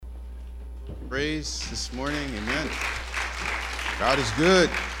praise this morning. Amen. God is good.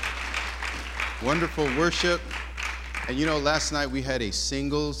 Wonderful worship. And you know, last night we had a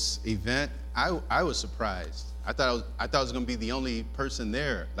singles event. I was surprised. I thought I was going to be the only person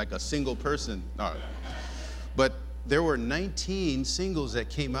there, like a single person. No. But there were 19 singles that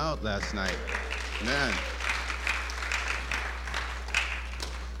came out last night. Man.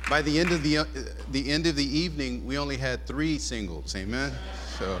 By the end of the evening, we only had 3 singles. Amen.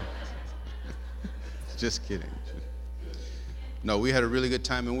 So, just kidding. No, we had a really good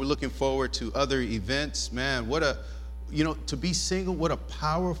time, and we're looking forward to other events. Man, to be single, what a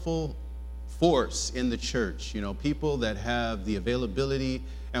powerful force in the church. You know, people that have the availability.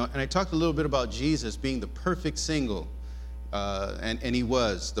 And I talked a little bit about Jesus being the perfect single, and he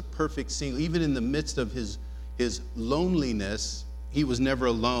was the perfect single. Even in the midst of his loneliness, he was never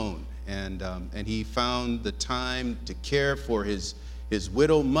alone, and he found the time to care for his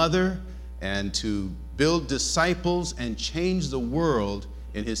widow mother and to build disciples and change the world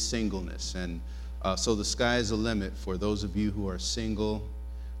in his singleness. And so the sky is the limit for those of you who are single.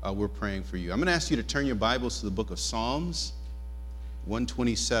 We're praying for you. I'm going to ask you to turn your Bibles to the book of Psalms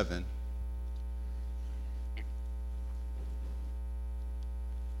 127.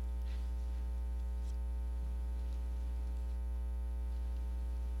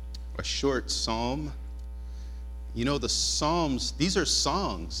 A short psalm. You know, the Psalms, these are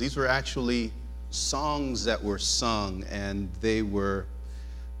songs. These were actually songs that were sung, and they were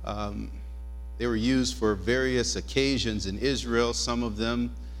used for various occasions in Israel, some of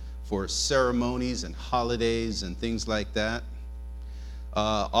them for ceremonies and holidays and things like that.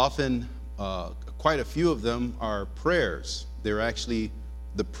 Often, quite a few of them are prayers. They're actually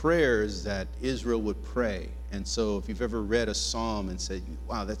the prayers that Israel would pray. And so if you've ever read a psalm and said,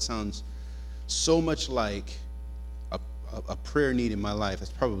 wow, that sounds so much like a prayer need in my life,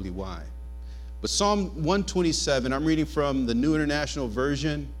 that's probably why. But Psalm 127, I'm reading from the New International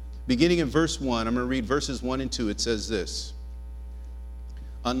Version. Beginning in verse 1, I'm going to read verses 1 and 2. It says this: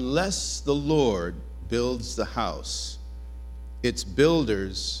 Unless the Lord builds the house, its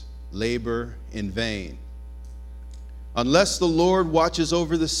builders labor in vain. Unless the Lord watches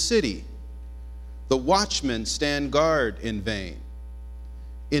over the city, the watchmen stand guard in vain.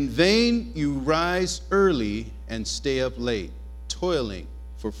 In vain you rise early and stay up late, toiling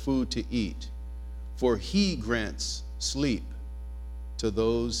for food to eat, for he grants sleep to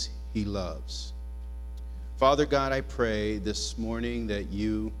those he loves. Father God, I pray this morning that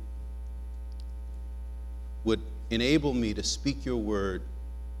you would enable me to speak your word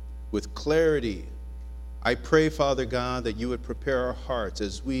with clarity. I pray, Father God, that you would prepare our hearts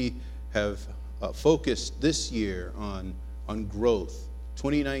as we have focused this year on growth,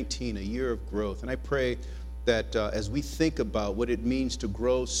 2019, a year of growth. And I pray that as we think about what it means to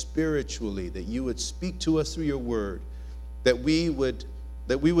grow spiritually, that you would speak to us through your word, that we would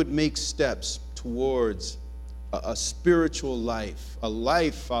make steps towards a spiritual life, a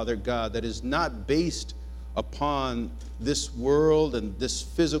life, Father God, that is not based upon this world and this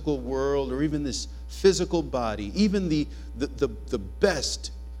physical world or even this physical body, even the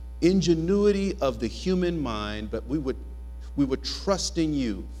best ingenuity of the human mind, but we would trust in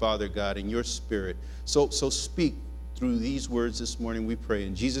you, Father God, in your spirit. So speak through these words this morning, we pray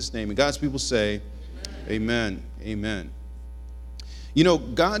in Jesus' name. And God's people say, amen. Amen. You know,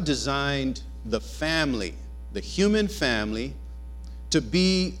 God designed the family, the human family, to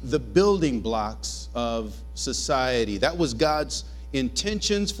be the building blocks of society. That was God's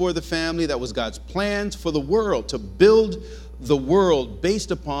intentions for the family. That was God's plans for the world, to build the world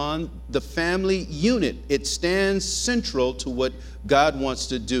based upon the family unit. It stands central to what God wants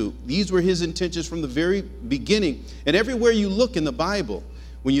to do. These were his intentions from the very beginning. And everywhere you look in the Bible,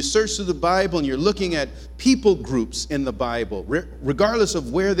 when you search through the Bible and you're looking at people groups in the Bible, regardless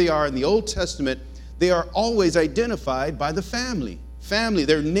of where they are in the Old Testament, they are always identified by the family. Family,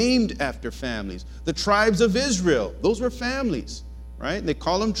 they're named after families. The tribes of Israel, those were families, right? And they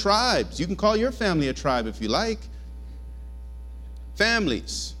call them tribes. You can call your family a tribe if you like.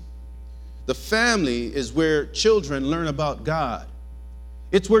 Families. The family is where children learn about God.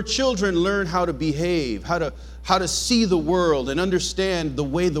 It's where children learn how to behave, how to see the world and understand the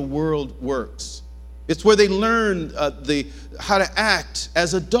way the world works. It's where they learn how to act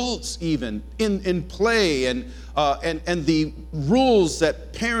as adults, even in play, and the rules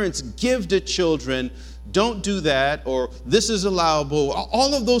that parents give to children. Don't do that, or this is allowable.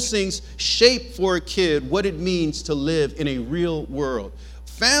 All of those things shape for a kid what it means to live in a real world.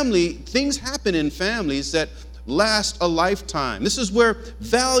 Family, things happen in families that last a lifetime. This is where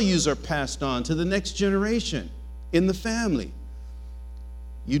values are passed on to the next generation in the family.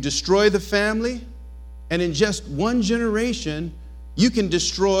 You destroy the family, and in just one generation, you can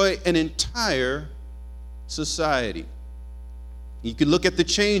destroy an entire society. You can look at the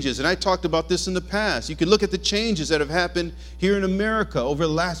changes, and I talked about this in the past. You can look at the changes that have happened here in America over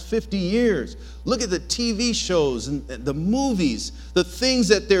the last 50 years. Look at the TV shows and the movies, the things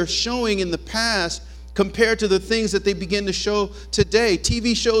that they're showing in the past compared to the things that they begin to show today.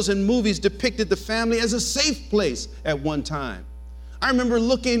 TV shows and movies depicted the family as a safe place at one time. I remember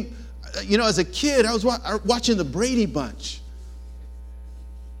looking, as a kid, I was watching the Brady Bunch.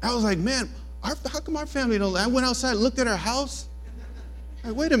 I was like, man, how come our family don't? I went outside, looked at our house.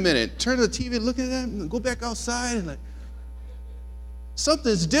 Like, wait a minute, turn to the TV, look at that, and go back outside, and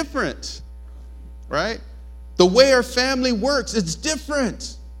something's different, right? The way our family works, it's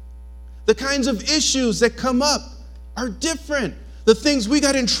different. The kinds of issues that come up are different. The things we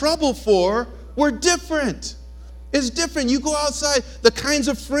got in trouble for were different. It's different. You go outside, the kinds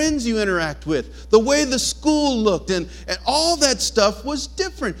of friends you interact with, the way the school looked, and all that stuff was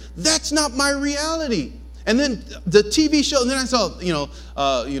different. That's not my reality. And then the TV show, and then I saw,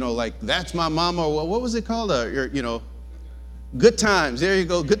 like That's My Mama, or what was it called? Good Times. There you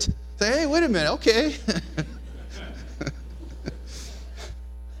go. Say, hey, wait a minute, okay.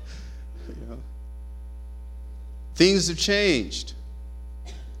 Things have changed.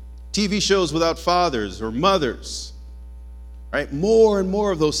 TV shows without fathers or mothers, right? More and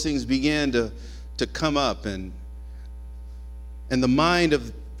more of those things began to come up, and the mind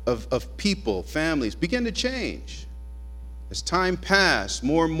of people, families, began to change. As time passed,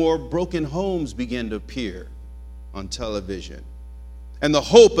 more and more broken homes began to appear on television. And the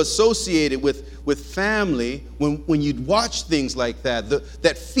hope associated with family, when you'd watch things like that,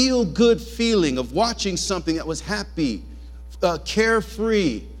 that feel-good feeling of watching something that was happy,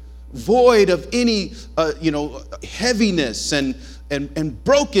 carefree, void of any heaviness and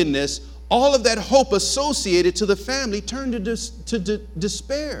brokenness, all of that hope associated to the family turned to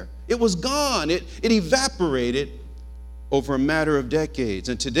despair. It was gone. It evaporated over a matter of decades.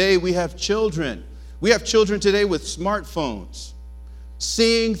 And today we have children. We have children today with smartphones,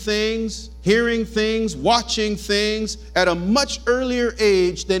 seeing things, hearing things, watching things at a much earlier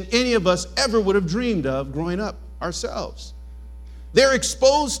age than any of us ever would have dreamed of growing up ourselves. They're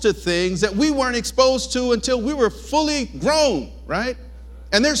exposed to things that we weren't exposed to until we were fully grown, right?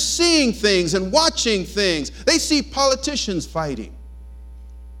 And they're seeing things and watching things. They see politicians fighting.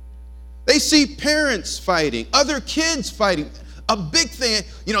 They see parents fighting, other kids fighting. A big thing,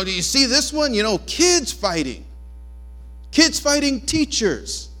 do you see this one? Kids fighting. Kids fighting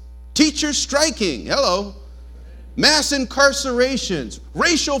teachers. Teachers striking. Hello. Mass incarcerations,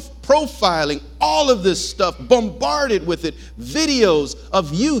 racial profiling, all of this stuff, bombarded with it. Videos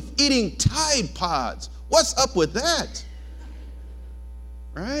of youth eating Tide Pods. What's up with that?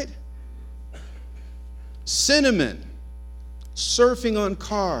 Right? Cinnamon, surfing on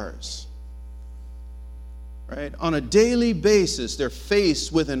cars. Right? On a daily basis, they're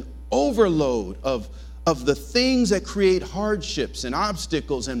faced with an overload of the things that create hardships and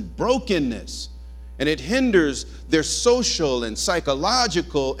obstacles and brokenness. And it hinders their social and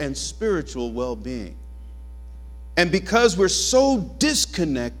psychological and spiritual well-being. And because we're so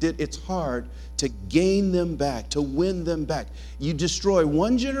disconnected, it's hard to gain them back, to win them back. You destroy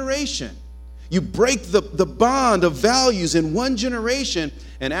one generation. You break the bond of values in one generation,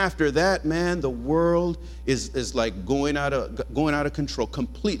 and after that, man, the world is like going out of control,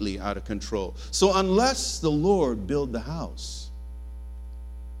 completely out of control. So unless the Lord build the house,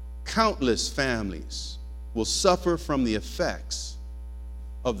 countless families will suffer from the effects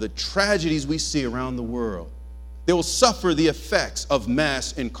of the tragedies we see around the world. They will suffer the effects of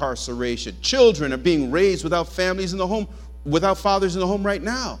mass incarceration. Children are being raised without families in the home, without fathers in the home right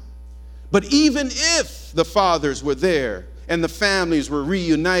now. But even if the fathers were there and the families were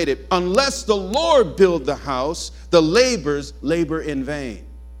reunited, unless the Lord build the house, the laborers labor in vain.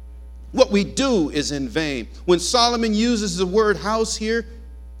 What we do is in vain. When Solomon uses the word house here,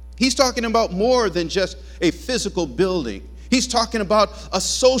 he's talking about more than just a physical building. He's talking about a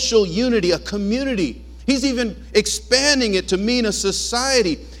social unity, a community. He's even expanding it to mean a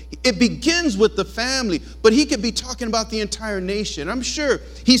society. It begins with the family, but he could be talking about the entire nation. I'm sure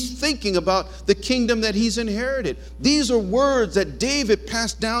he's thinking about the kingdom that he's inherited. These are words that David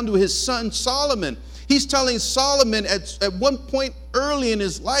passed down to his son Solomon. He's telling Solomon at one point early in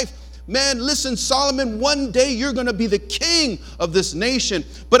his life, man, listen, Solomon, one day you're going to be the king of this nation.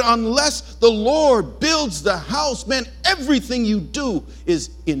 But unless the Lord builds the house, man, everything you do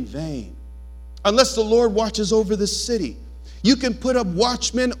is in vain. Unless the Lord watches over the city. You can put up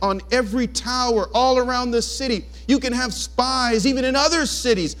watchmen on every tower all around the city. You can have spies even in other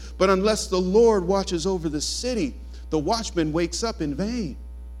cities. But unless the Lord watches over the city, the watchman wakes up in vain.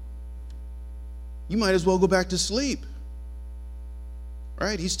 You might as well go back to sleep.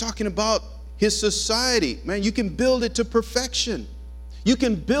 Right? He's talking about his society. Man, you can build it to perfection. You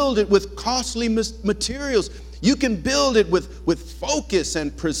can build it with costly materials. You can build it with focus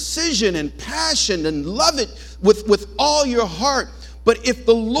and precision and passion and love it with all your heart. But if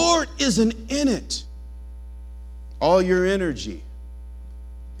the Lord isn't in it, all your energy,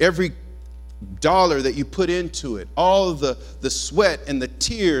 every dollar that you put into it, all the sweat and the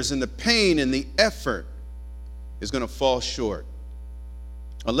tears and the pain and the effort is going to fall short.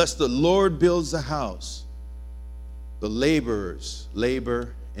 Unless the Lord builds the house, the laborers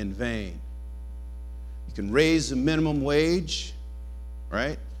labor in vain. You can raise the minimum wage,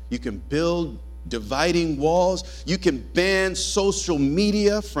 right? You can build dividing walls. You can ban social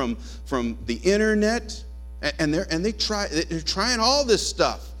media from the internet. And they're trying all this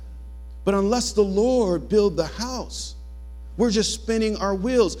stuff. But unless the Lord build the house, we're just spinning our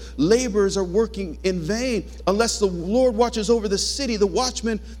wheels. Laborers are working in vain. Unless the Lord watches over the city, the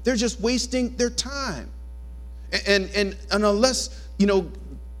watchmen, they're just wasting their time. And unless,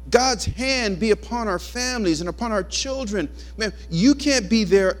 God's hand be upon our families and upon our children. Man, you can't be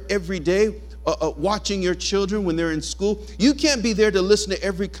there every day watching your children when they're in school. You can't be there to listen to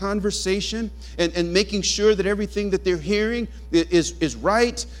every conversation and making sure that everything that they're hearing is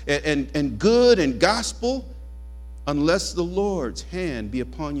right and good and gospel, unless the Lord's hand be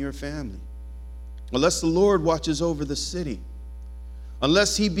upon your family. Unless the Lord watches over the city.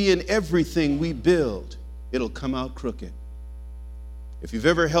 Unless he be in everything we build, it'll come out crooked. If you've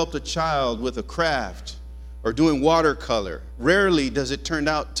ever helped a child with a craft or doing watercolor, rarely does it turn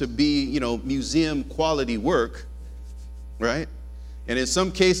out to be, museum quality work, right? And in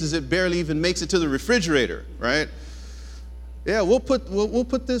some cases, it barely even makes it to the refrigerator, right? Yeah, we'll put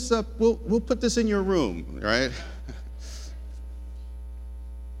this up. We'll put this in your room, right?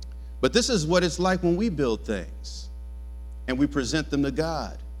 But this is what it's like when we build things and we present them to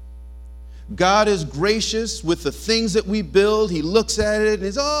God. God is gracious with the things that we build. He looks at it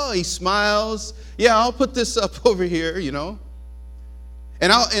and he smiles. Yeah, I'll put this up over here,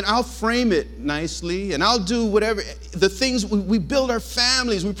 And I'll frame it nicely, and I'll do whatever. The things we build our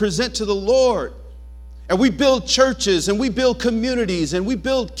families, we present to the Lord. And we build churches, and we build communities, and we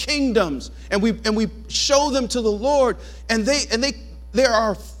build kingdoms, and we show them to the Lord. And they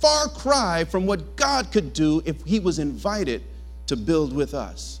are a far cry from what God could do if he was invited to build with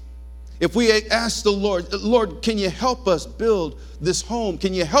us. If we ask the Lord, can you help us build this home?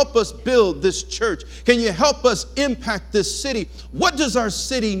 Can you help us build this church? Can you help us impact this city? What does our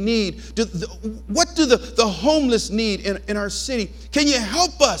city need? What do the homeless need in our city? Can you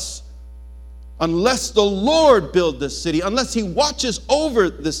help us? Unless the Lord build the city, unless he watches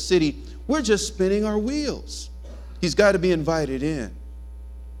over the city, we're just spinning our wheels. He's got to be invited in.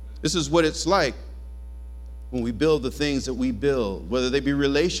 This is what it's like when we build the things that we build, whether they be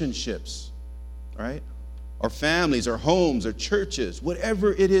relationships, right? Or families, or homes, or churches,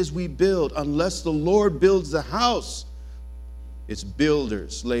 whatever it is we build, unless the Lord builds the house, it's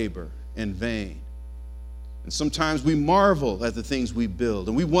builders' labor in vain. And sometimes we marvel at the things we build,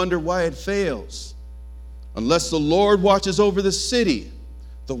 and we wonder why it fails. Unless the Lord watches over the city,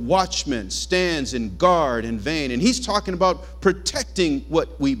 the watchman stands in guard in vain. And he's talking about protecting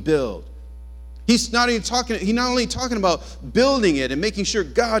what we build. He's not only talking about building it and making sure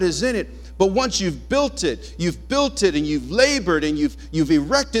God is in it, but once you've built it and you've labored and you've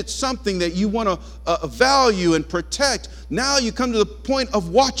erected something that you want to value and protect. Now you come to the point of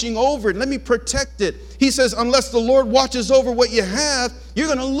watching over it. Let me protect it. He says, unless the Lord watches over what you have, you're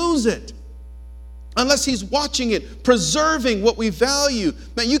going to lose it. Unless he's watching it, preserving what we value.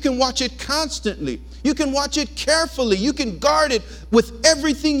 Man, you can watch it constantly. You can watch it carefully. You can guard it with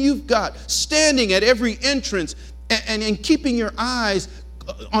everything you've got, standing at every entrance and keeping your eyes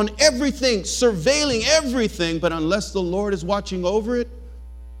on everything, surveilling everything. But unless the Lord is watching over it,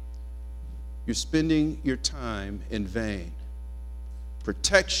 you're spending your time in vain.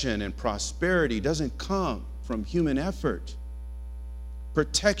 Protection and prosperity doesn't come from human effort.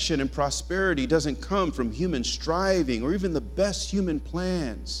 Protection and prosperity doesn't come from human striving or even the best human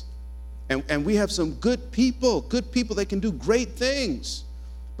plans. And we have some good people that can do great things.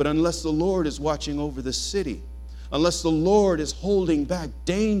 But unless the Lord is watching over the city, unless the Lord is holding back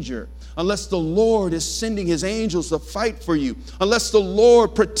danger, unless the Lord is sending his angels to fight for you, unless the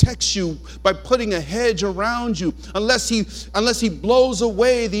Lord protects you by putting a hedge around you, unless he blows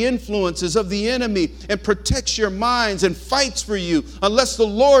away the influences of the enemy and protects your minds and fights for you, unless the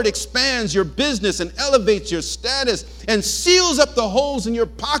Lord expands your business and elevates your status and seals up the holes in your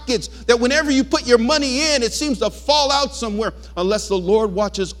pockets that whenever you put your money in, it seems to fall out somewhere, unless the Lord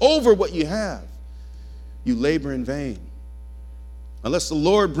watches over what you have, you labor in vain. Unless the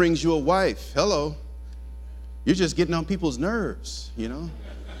Lord brings you a wife, hello, you're just getting on people's nerves, you know.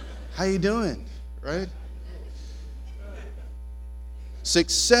 How you doing, right?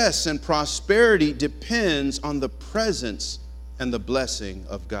 Success and prosperity depends on the presence and the blessing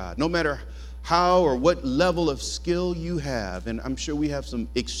of God. No matter how or what level of skill you have, and I'm sure we have some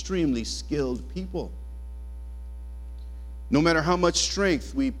extremely skilled people. No matter how much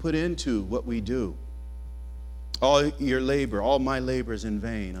strength we put into what we do, all your labor, all my labor is in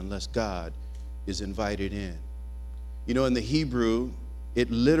vain unless God is invited in. You know, in the Hebrew,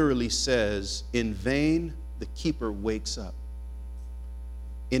 it literally says, in vain the keeper wakes up.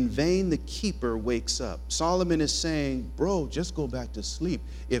 In vain the keeper wakes up. Solomon is saying, bro, just go back to sleep.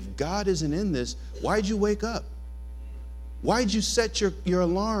 If God isn't in this, why'd you wake up? Why'd you set your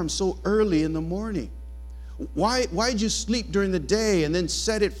alarm so early in the morning? Why'd you sleep during the day and then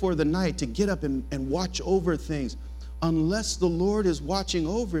set it for the night to get up and watch over things? Unless the Lord is watching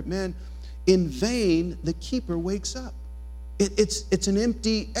over it, man, in vain the keeper wakes up. It's an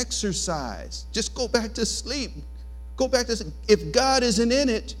empty exercise. Just go back to sleep. Go back to sleep. If God isn't in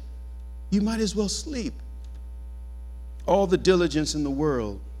it, you might as well sleep. All the diligence in the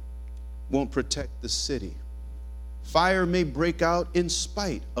world won't protect the city. Fire may break out in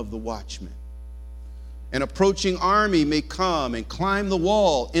spite of the watchman. An approaching army may come and climb the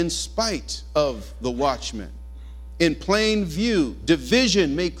wall in spite of the watchman. In plain view,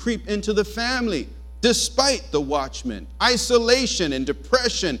 division may creep into the family despite the watchman. Isolation and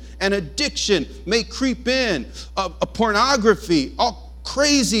depression and addiction may creep in. Pornography, all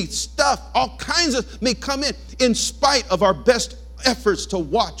crazy stuff, all kinds of may come in spite of our best efforts to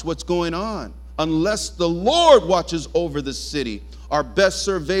watch what's going on. Unless the Lord watches over the city, our best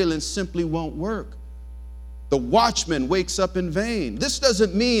surveillance simply won't work. The watchman wakes up in vain. This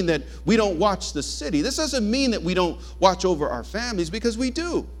doesn't mean that we don't watch the city. This doesn't mean that we don't watch over our families, because we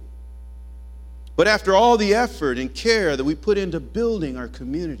do. But after all the effort and care that we put into building our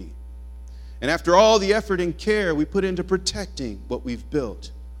community, and after all the effort and care we put into protecting what we've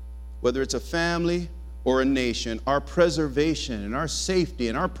built, whether it's a family or a nation, our preservation and our safety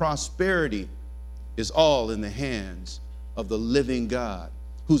and our prosperity is all in the hands of the living God,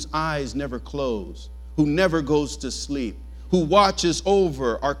 whose eyes never close, who never goes to sleep, who watches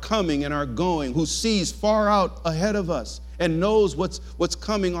over our coming and our going, who sees far out ahead of us and knows what's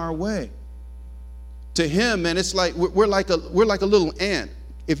coming our way. To him, man, it's like we're like a little ant.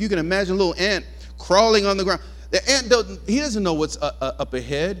 If you can imagine a little ant crawling on the ground. The ant doesn't know what's up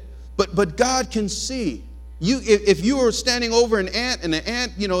ahead, but God can see. If you are standing over an ant and the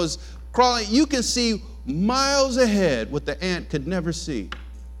ant, is crawling, you can see miles ahead what the ant could never see.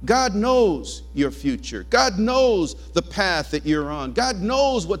 God knows your future. God knows the path that you're on. God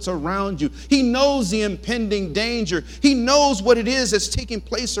knows what's around you. He knows the impending danger. He knows what it is that's taking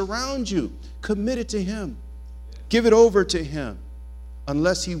place around you. Commit it to him. Give it over to him.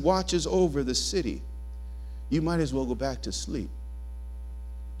 Unless he watches over the city, you might as well go back to sleep.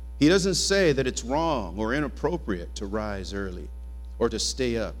 He doesn't say that it's wrong or inappropriate to rise early or to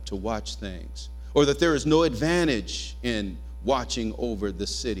stay up to watch things, or that there is no advantage in watching over the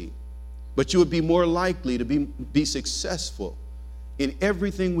city. But you would be more likely to be successful in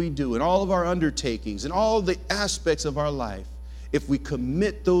everything we do, in all of our undertakings, in all the aspects of our life, if we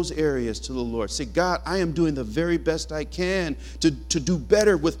commit those areas to the Lord. Say, God, I am doing the very best I can to do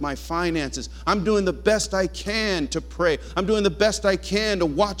better with my finances. I'm doing the best I can to pray. I'm doing the best I can to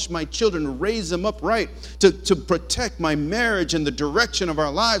watch my children, to raise them up right, to protect my marriage and the direction of our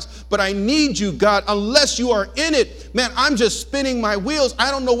lives. But I need you, God. Unless you are in it, man, I'm just spinning my wheels.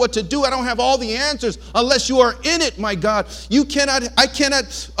 I don't know what to do. I don't have all the answers unless you are in it, my God. I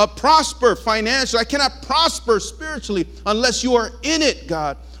cannot prosper financially. I cannot prosper spiritually unless you are in it,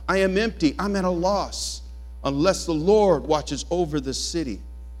 God. I am empty. I'm at a loss unless the Lord watches over the city,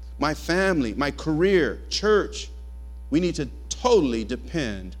 my family, my career, church. We need to totally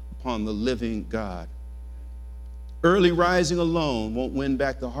depend upon the living God. Early rising alone won't win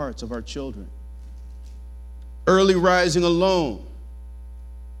back the hearts of our children. Early rising alone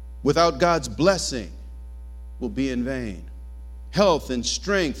without God's blessing will be in vain. Health and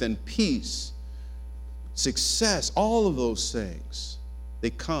strength and peace success, all of those things, they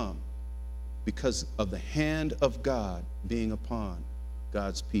come because of the hand of God being upon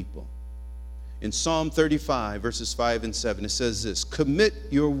God's people. In Psalm 35, verses 5 and 7, it says this: commit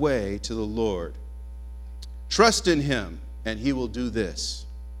your way to the Lord. Trust in him, and he will do this.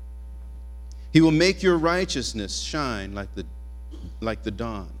 He will make your righteousness shine like the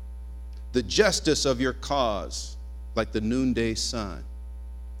dawn, the justice of your cause like the noonday sun.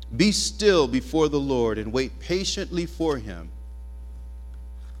 Be still before the Lord and wait patiently for him.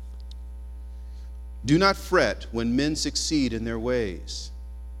 Do not fret when men succeed in their ways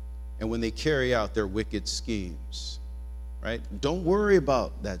and when they carry out their wicked schemes. Right? Don't worry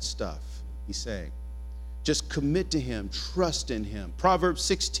about that stuff, he's saying. Just commit to him, trust in him. Proverbs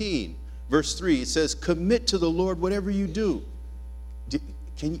 16, verse 3, it says, commit to the Lord whatever you do.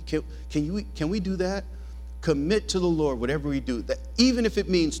 Can we do that? Commit to the Lord whatever we do, that even if it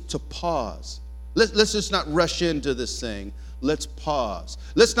means to pause. Let's just not rush into this thing. Let's pause.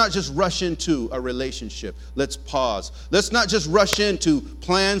 Let's not just rush into a relationship. Let's pause. Let's not just rush into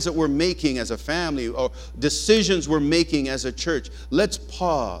plans that we're making as a family or decisions we're making as a church. Let's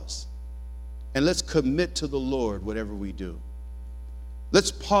pause and let's commit to the Lord whatever we do.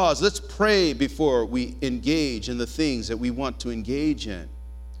 Let's pause. Let's pray before we engage in the things that we want to engage in.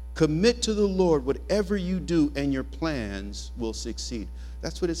 Commit to the Lord whatever you do, and your plans will succeed.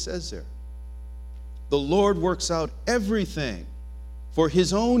 That's what it says there. The Lord works out everything for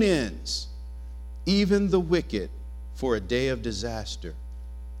his own ends, even the wicked for a day of disaster.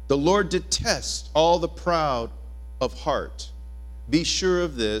 The Lord detests all the proud of heart. Be sure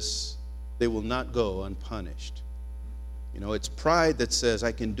of this, they will not go unpunished. You know, it's pride that says,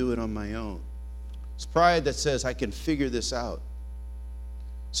 I can do it on my own. It's pride that says, I can figure this out.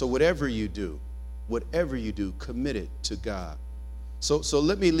 So whatever you do, commit it to God. So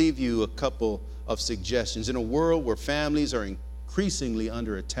let me leave you a couple of suggestions. In a world where families are increasingly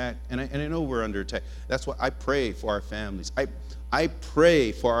under attack, and I know we're under attack, that's why I pray for our families. I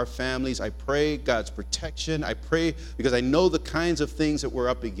pray for our families. I pray God's protection. I pray because I know the kinds of things that we're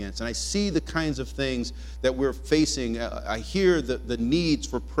up against, and I see the kinds of things that we're facing. I hear the needs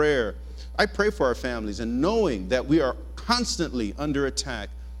for prayer. I pray for our families, and knowing that we are constantly under attack,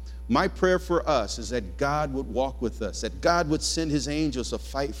 my prayer for us is that God would walk with us, that God would send his angels to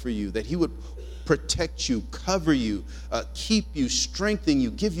fight for you, that he would protect you, cover you, keep you, strengthen you,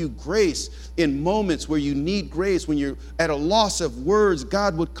 give you grace in moments where you need grace. When you're at a loss of words,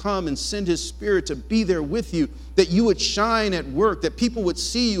 God would come and send his Spirit to be there with you, that you would shine at work, that people would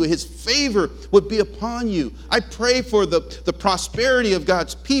see you, his favor would be upon you. I pray for the prosperity of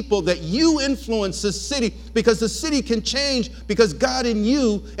God's people, that you influence the city, because the city can change because God in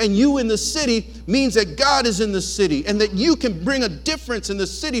you and you in the city means that God is in the city, and that you can bring a difference in the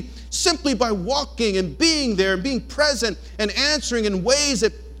city simply by walking and being there and being present and answering in ways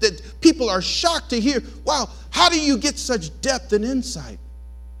that people are shocked to hear. Wow, how do you get such depth and insight?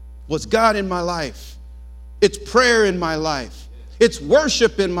 Was God in my life? It's prayer in my life. It's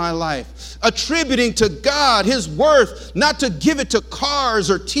worship in my life. Attributing to God his worth, not to give it to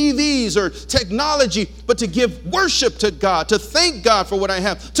cars or TVs or technology, but to give worship to God, to thank God for what I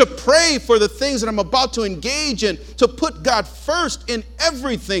have, to pray for the things that I'm about to engage in, to put God first in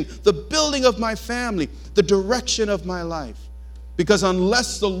everything, the building of my family, the direction of my life. Because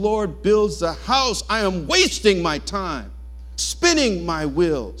unless the Lord builds the house, I am wasting my time, spinning my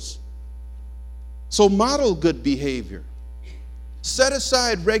wheels. So model good behavior. Set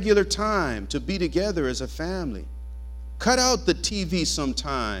aside regular time to be together as a family. Cut out the TV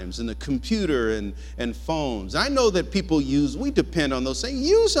sometimes and the computer and phones. I know that people we depend on those things.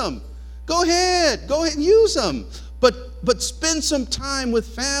 Use them. Go ahead, use them. But spend some time with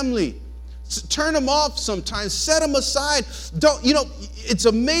family. Turn them off sometimes. Set them aside. It's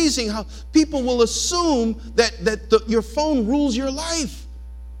amazing how people will assume that your phone rules your life.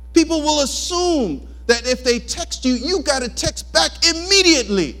 People will assume that if they text you, you got to text back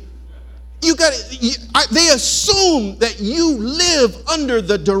immediately. They assume that you live under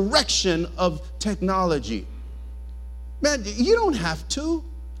the direction of technology. Man, you don't have to.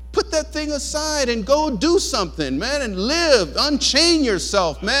 Put that thing aside and go do something, man, and live. Unchain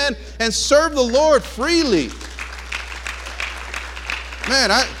yourself, man, and serve the Lord freely.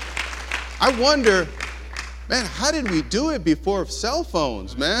 Man, I wonder, man, how did we do it before cell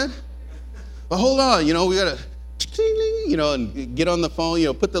phones, man? But hold on, we got to, and get on the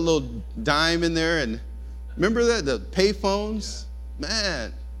phone, put the little dime in there. And remember that, the pay phones?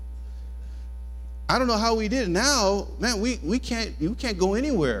 Man, I don't know how we did it. Now, man, we can't go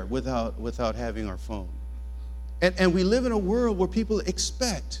anywhere without having our phone. And we live in a world where people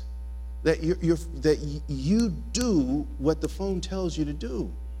expect that you do what the phone tells you to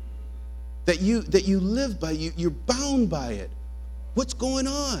do. That you live by, you're bound by it. What's going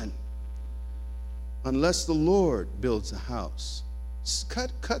on? Unless the Lord builds a house.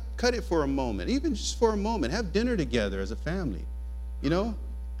 Cut it for a moment, even just for a moment. Have dinner together as a family,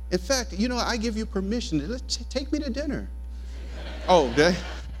 In fact, I give you permission. Let's take me to dinner. Oh, okay.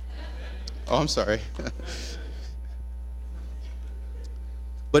 Oh, I'm sorry.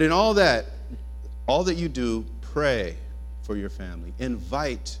 But in all that you do, pray for your family.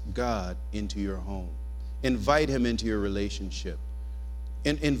 Invite God into your home. Invite him into your relationship.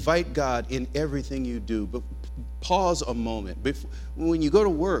 And invite God in everything you do. But pause a moment. When you go to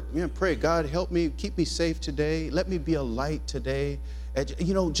work, pray, God, help me, keep me safe today. Let me be a light today.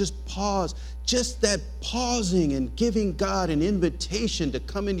 Just pause. Just that pausing and giving God an invitation to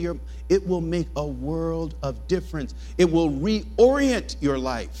come into it will make a world of difference. It will reorient your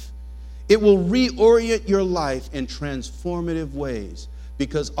life. It will reorient your life in transformative ways.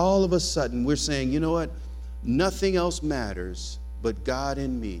 Because all of a sudden we're saying, you know what? Nothing else matters but God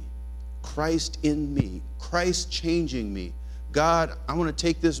in me, Christ in me, Christ changing me. God, I want to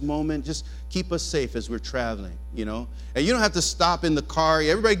take this moment, just keep us safe as we're traveling, And you don't have to stop in the car.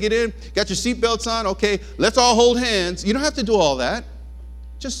 Everybody get in, got your seatbelts on? Okay, let's all hold hands. You don't have to do all that.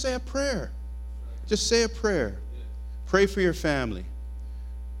 Just say a prayer. Just say a prayer. Pray for your family.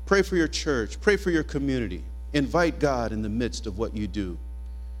 Pray for your church. Pray for your community. Invite God in the midst of what you do.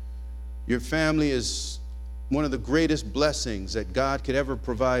 Your family is one of the greatest blessings that God could ever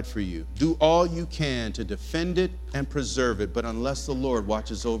provide for you. Do all you can to defend it and preserve it, but unless the Lord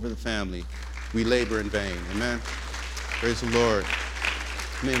watches over the family, we labor in vain. Amen. Praise the Lord.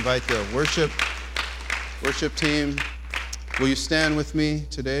 Let me invite the worship team. Will you stand with me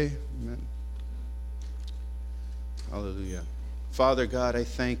today? Amen. Hallelujah. Father God, I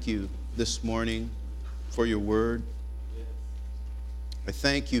thank you this morning for your word. I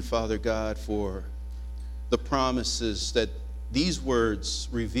thank you, Father God, for the promises that these words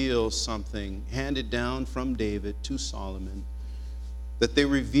reveal something handed down from David to Solomon, that they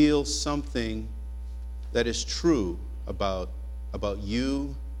reveal something that is true about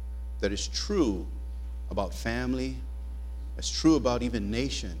you, that is true about family, that's true about even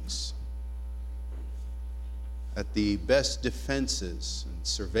nations. That the best defenses and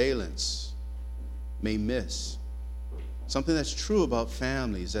surveillance may miss. Something that's true about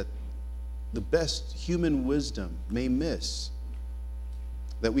families that the best human wisdom may miss.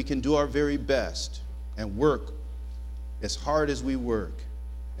 That we can do our very best and work as hard as we work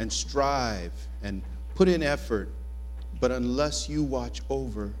and strive and put in effort, but unless you watch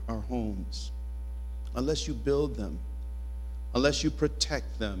over our homes, unless you build them, unless you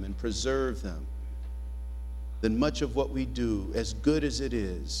protect them and preserve them, then much of what we do, as good as it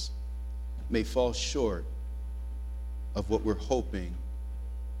is, may fall short of what we're hoping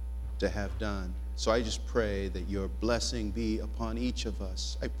to have done. So I just pray that your blessing be upon each of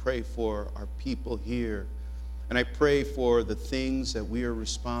us. I pray for our people here, and I pray for the things that we are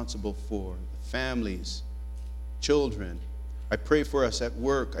responsible for, families, children. I pray for us at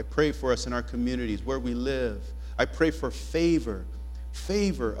work. I pray for us in our communities where we live. I pray for favor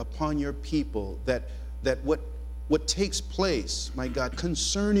upon your people, that what takes place, my God,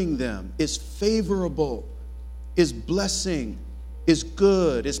 concerning them is favorable, is blessing, is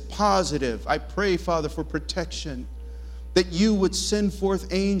good, is positive. I pray, Father, for protection, that you would send forth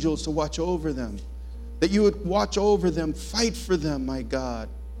angels to watch over them, that you would watch over them, fight for them, my God,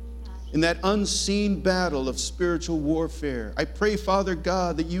 in that unseen battle of spiritual warfare. I pray, Father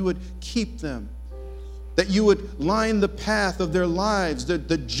God, that you would keep them, that you would line the path of their lives,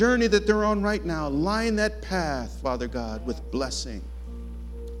 the journey that they're on right now. Line that path, Father God, with blessing.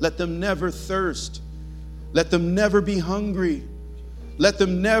 Let them never thirst. Let them never be hungry. Let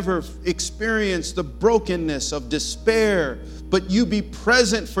them never experience the brokenness of despair, but you be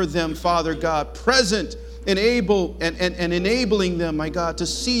present for them, Father God, present and able and enabling them, my God, to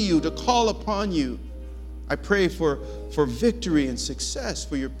see you, to call upon you. I pray for victory and success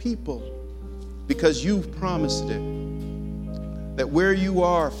for your people, because you've promised it. That where you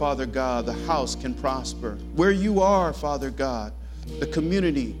are, Father God, the house can prosper. Where you are, Father God, the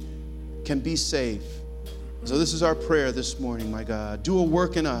community can be safe. So this is our prayer this morning, my God. Do a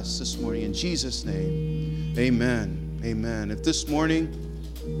work in us this morning. In Jesus' name, amen. Amen. If this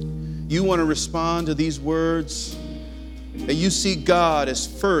morning you want to respond to these words, that you see God as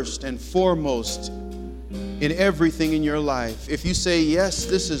first and foremost in everything in your life. If you say, yes,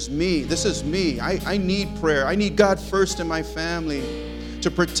 this is me. I need prayer. I need God first in my family.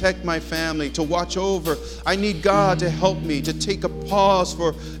 to protect my family, to watch over. I need God to help me, to take a pause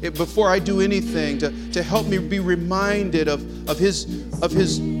for it before I do anything, to help me be reminded of His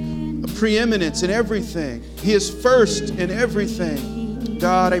preeminence in everything. He is first in everything.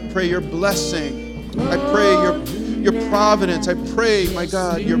 God, I pray your blessing. I pray your providence. I pray, my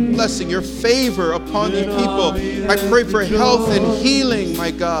God, your blessing, your favor upon your people. I pray for health and healing, my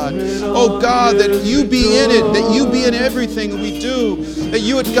God. Oh God, that you be in it, that you be in everything we do, that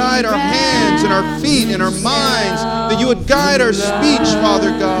you would guide our hands and our feet and our minds, that you would guide our speech, Father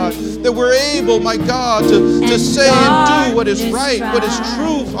God, that we're able, my God, to say and do what is right, what is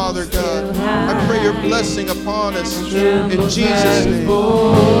true, Father God. I pray your blessing upon us in Jesus' name.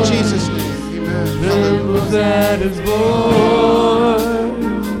 In Jesus' name. Amen. Hallelujah.